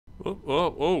Oh,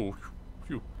 oh, oh.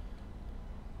 Phew.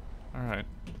 Alright.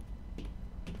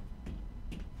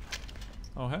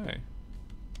 Oh, hey.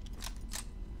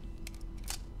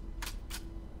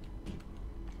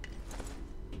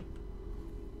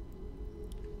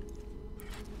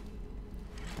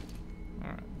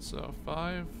 Alright, so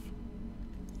 5.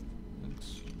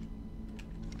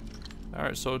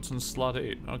 Alright, so it's in slot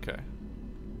 8. Okay.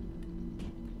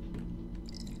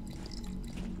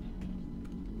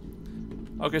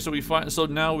 Okay, so we find, so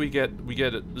now we get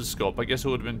the scope. I guess it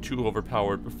would have been too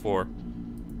overpowered before.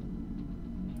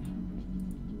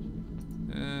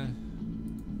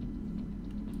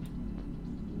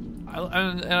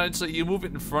 And it's like you move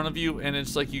it in front of you, and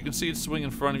it's like you can see it swing in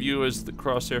front of you as the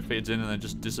crosshair fades in, and then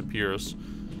just disappears.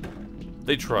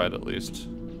 They tried at least.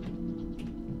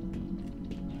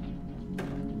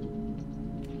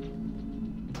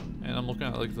 And I'm looking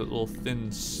at like the little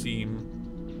thin seam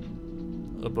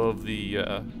above the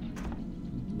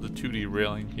 2D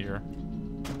railing here.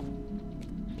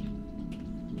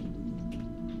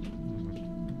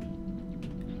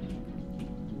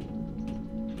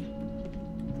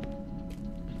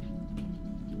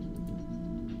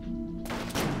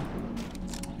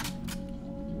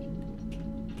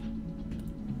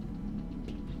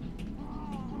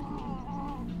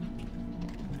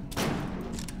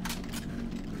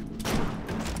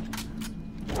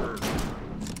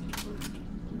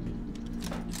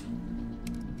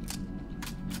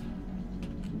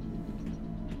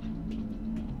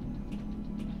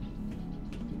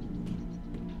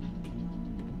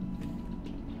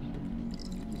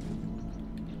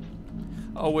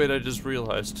 Oh wait, I just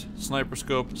realized. Sniper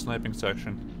scope, sniping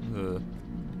section. Ugh.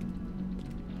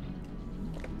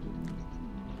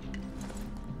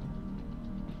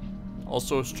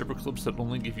 Also, stripper clips that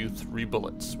only give you 3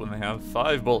 bullets when they have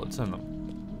 5 bullets in them.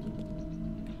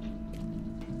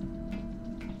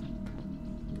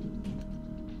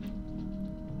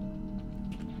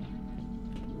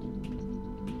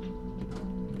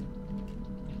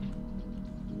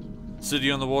 City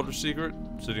on the water secret?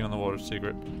 City on the water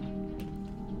secret.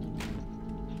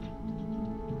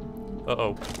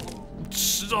 Uh-oh.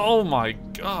 Oh my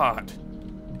god!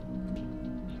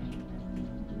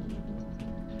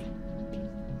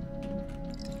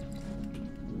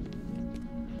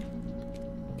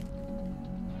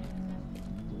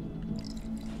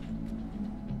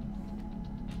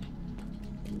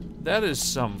 That is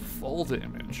some fall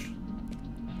damage.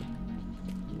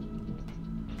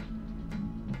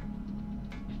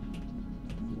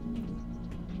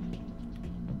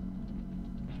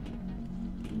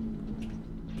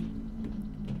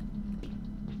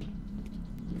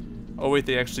 Oh wait,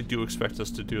 they actually do expect us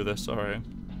to do this, alright.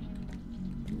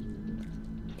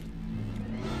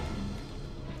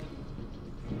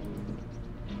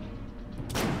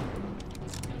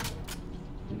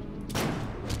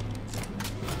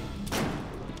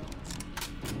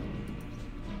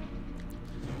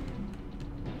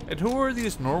 And who are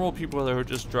these normal people that are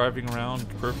just driving around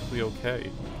perfectly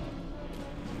okay?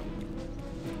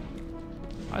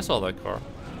 I saw that car.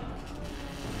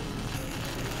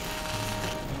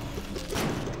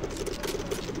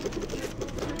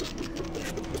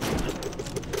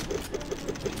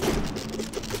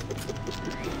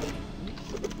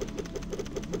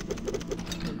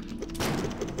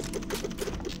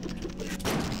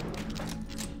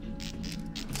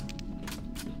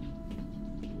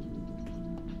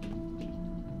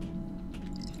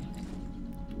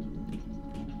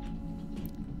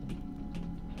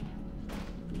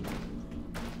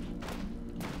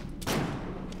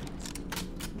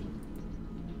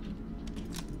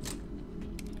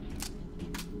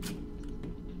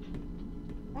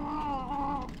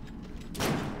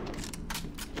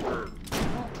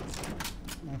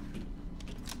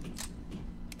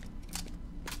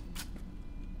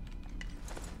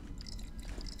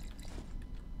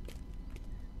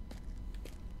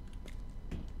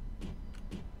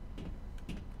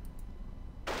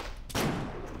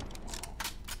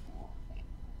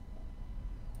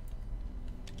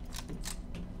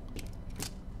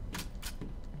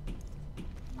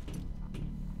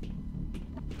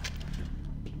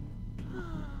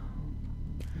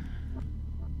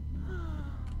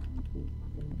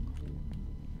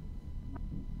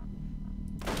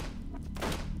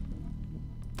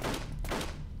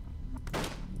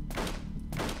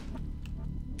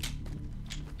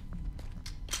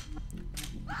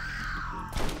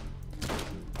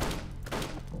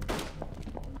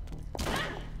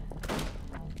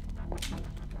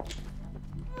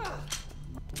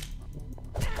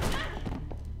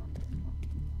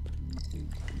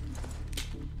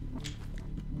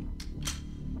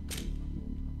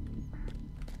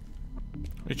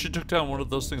 She took down one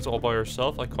of those things all by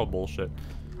herself? I call bullshit.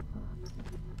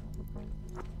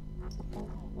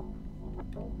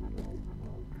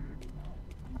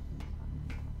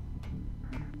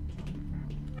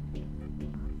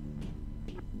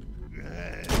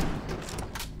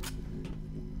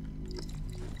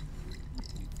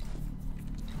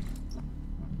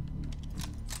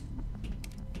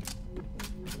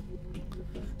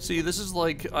 See, this is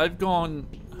like, I've gone...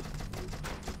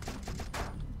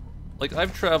 Like,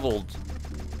 I've traveled...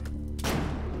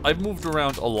 I've moved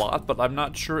around a lot, but I'm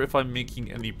not sure if I'm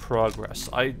making any progress.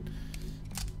 Like,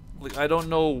 I don't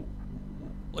know,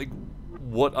 like,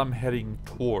 what I'm heading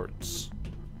towards.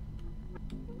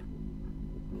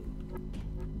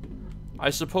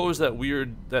 I suppose that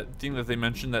that thing that they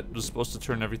mentioned that was supposed to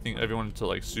turn everyone into,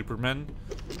 like, supermen,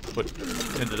 but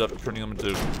ended up turning them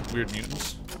into weird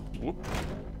mutants. Whoop.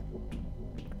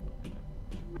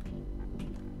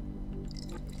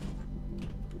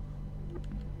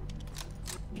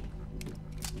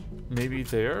 Maybe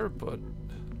there, but...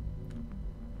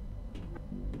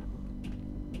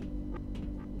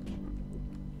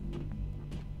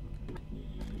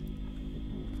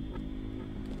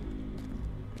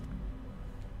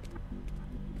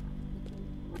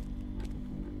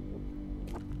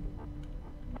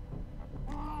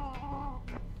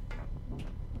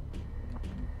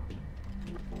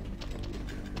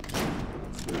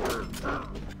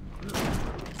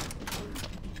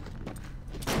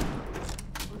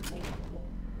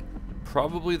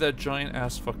 Probably that giant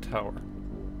ass fuck tower.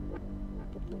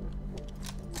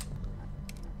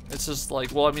 It's just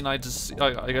like, well, I mean, I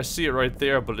see it right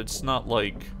there, but it's not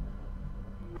like...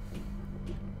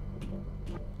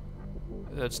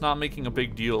 It's not making a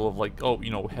big deal of like, oh,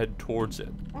 you know, head towards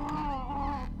it.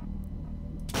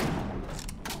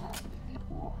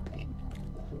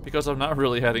 Because I'm not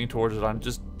really heading towards it, I'm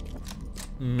just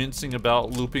mincing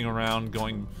about, looping around,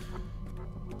 going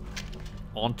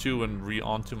onto and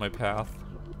re-onto my path.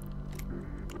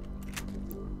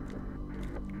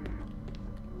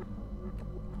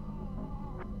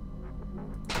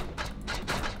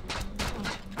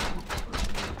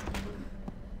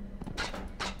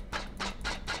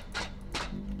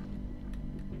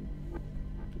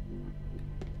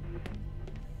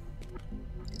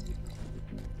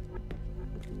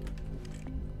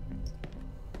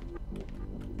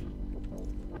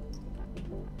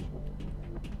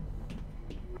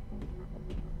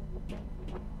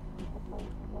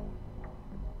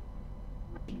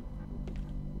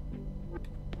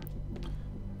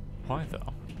 Why though?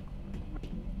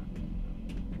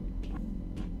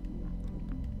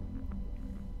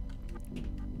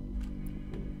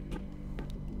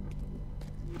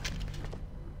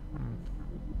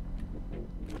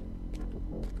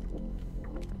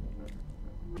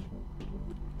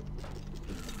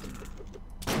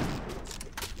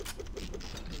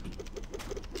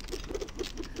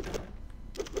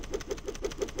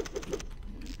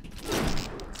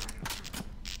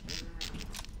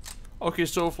 Okay,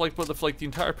 so if like, if like the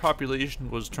entire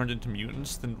population was turned into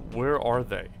mutants, then where are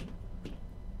they?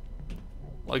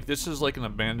 Like, this is like an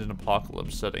abandoned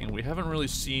apocalypse setting. We haven't really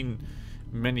seen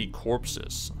many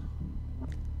corpses.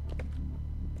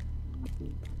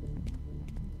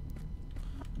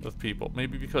 Of people.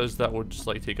 Maybe because that would just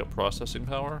like take up processing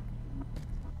power?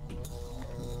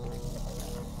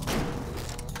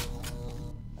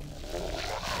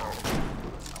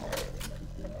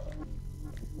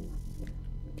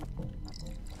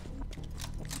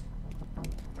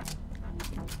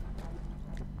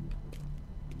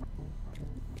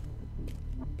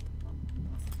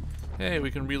 Hey,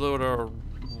 we can reload our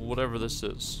whatever this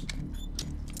is.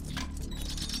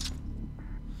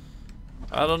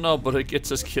 I don't know, but it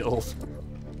gets us killed.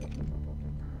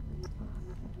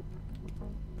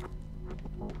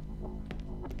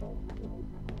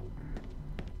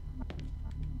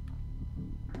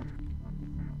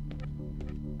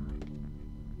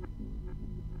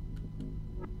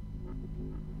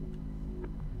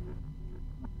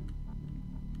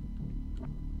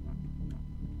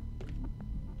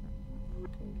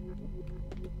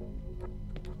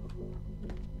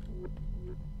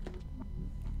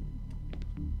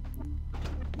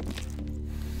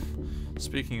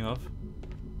 Speaking of,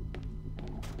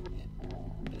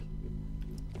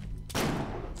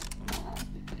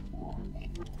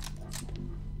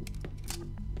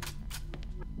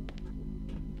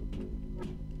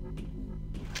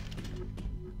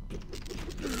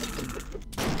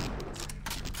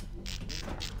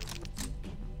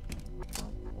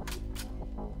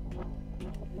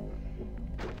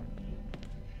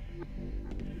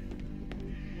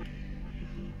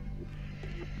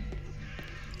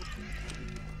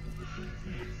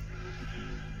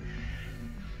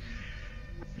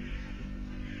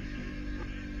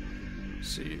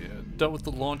 see, dealt with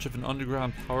the launch of an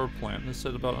underground power plant and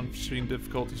said about unforeseen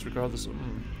difficulties regardless of...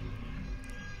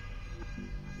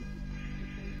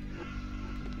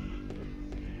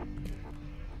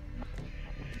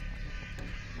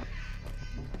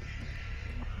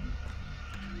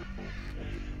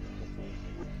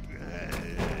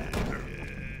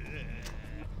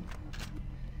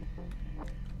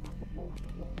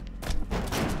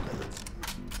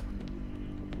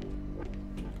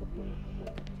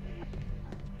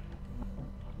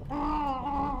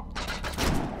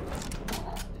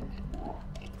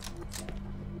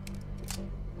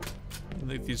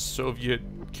 Like these Soviet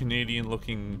Canadian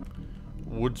looking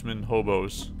woodsman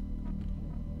hobos.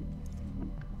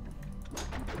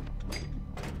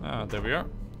 Ah, there we are.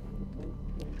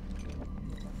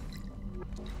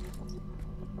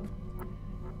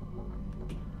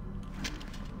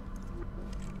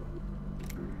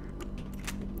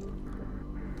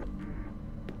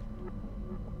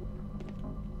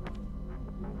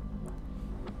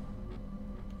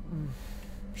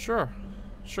 Sure.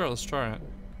 Sure, let's try it.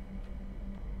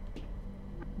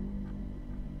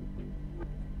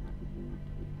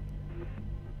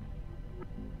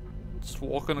 Just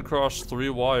walking across 3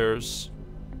 wires.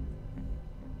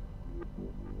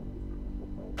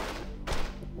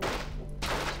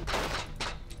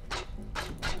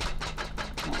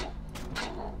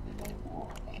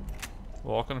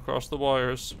 Walking across the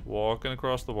wires. Walking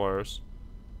across the wires.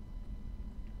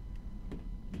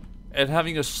 And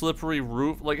having a slippery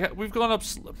roof. Like, we've gone up...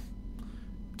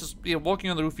 Just, yeah, walking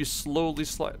on the roof, you slowly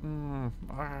slide...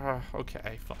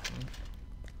 okay, fine.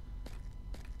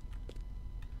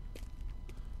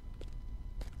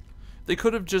 They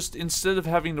could have just, instead of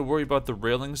having to worry about the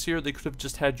railings here, they could have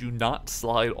just had you not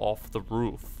slide off the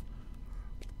roof.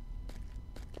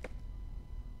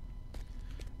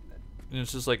 And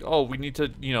it's just like, oh, we need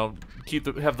to, you know, keep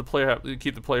the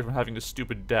player from having a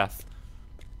stupid death.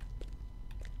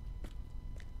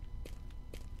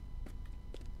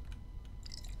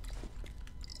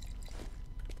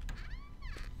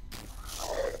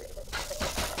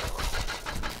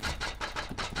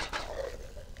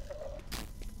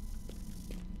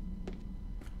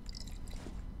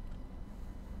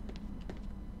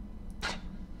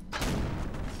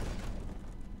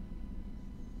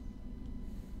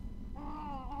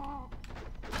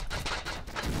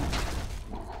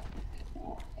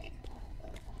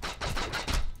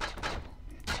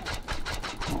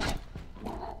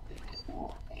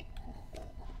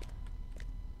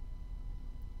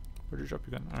 Where'd you drop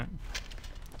your gun? Alright.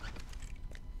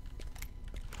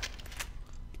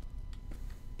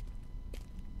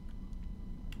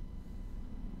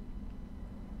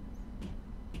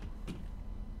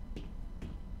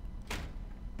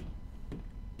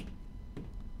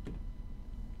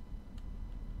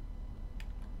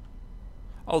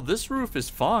 Oh, this roof is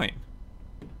fine.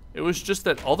 It was just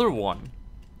that other one.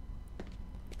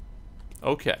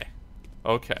 Okay.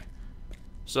 Okay.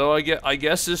 So I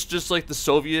guess it's just like the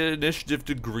Soviet initiative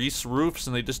to grease roofs,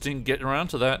 and they just didn't get around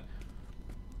to that.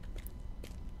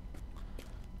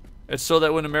 It's so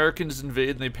that when Americans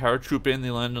invade and they paratroop in,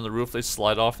 they land on the roof, they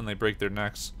slide off and they break their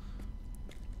necks.